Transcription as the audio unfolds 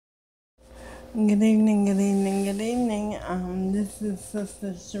Good evening, good evening, good evening. This is Sister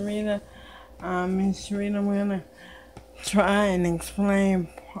Sharita. Miss Sharita, I'm gonna try and explain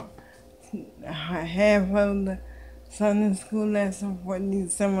half of the Sunday school lesson for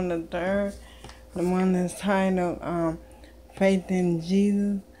December the 3rd. The one that's titled Faith in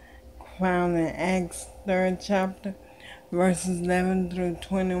Jesus, found in Acts 3rd chapter, verses 11 through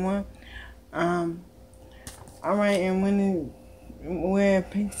 21. Um, Alright, and where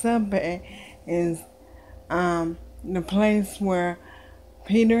it picks up at is the place where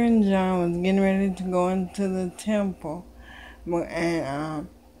Peter and John was getting ready to go into the temple, and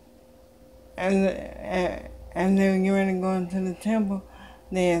as, as they were getting ready to go into the temple,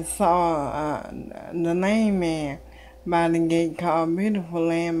 they saw the lame man by the gate called Beautiful,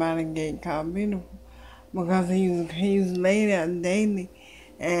 laying by the gate called Beautiful, because he was laid out daily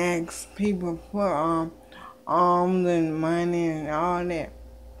and asked people for alms and money and all that.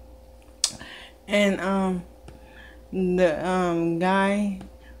 And the guy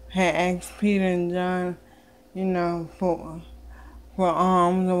had asked Peter and John, for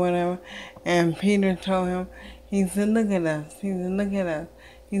alms or whatever, and Peter told him, he said, "Look at us." He said, "Look at us."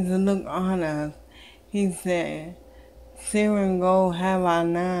 He said, "Look on us." He said, "Silver and gold have I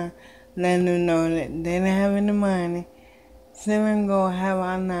none," letting them know that they didn't have any money. "Silver and gold have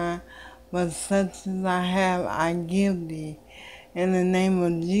I none, but such as I have I give thee. In the name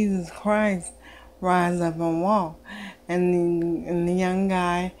of Jesus Christ, rise up and walk." And the young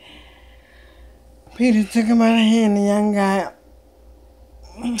guy, Peter took him by the hand. The young guy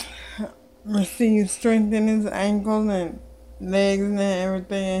received strength in his ankles and legs and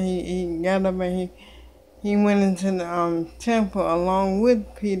everything. And he got up and he went into the temple along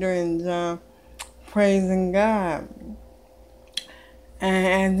with Peter and John, praising God.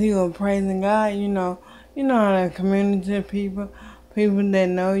 And as he was praising God, you know how the community people that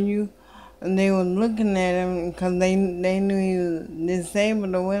know you, and they were looking at him because they knew he was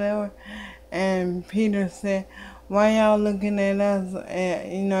disabled or whatever. And Peter said, "Why y'all looking at us,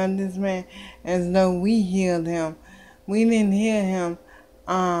 at this man, as though we healed him? We didn't heal him.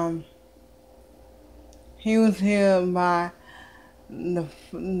 He was healed by the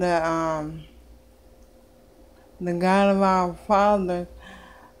God of our fathers,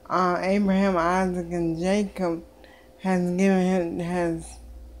 Abraham, Isaac, and Jacob, has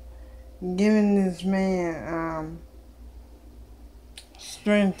given this man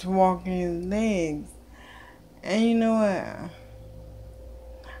strength to walk in his legs." And you know what?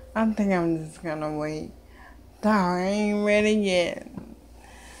 I think I'm just gonna wait. Dog, I ain't ready yet.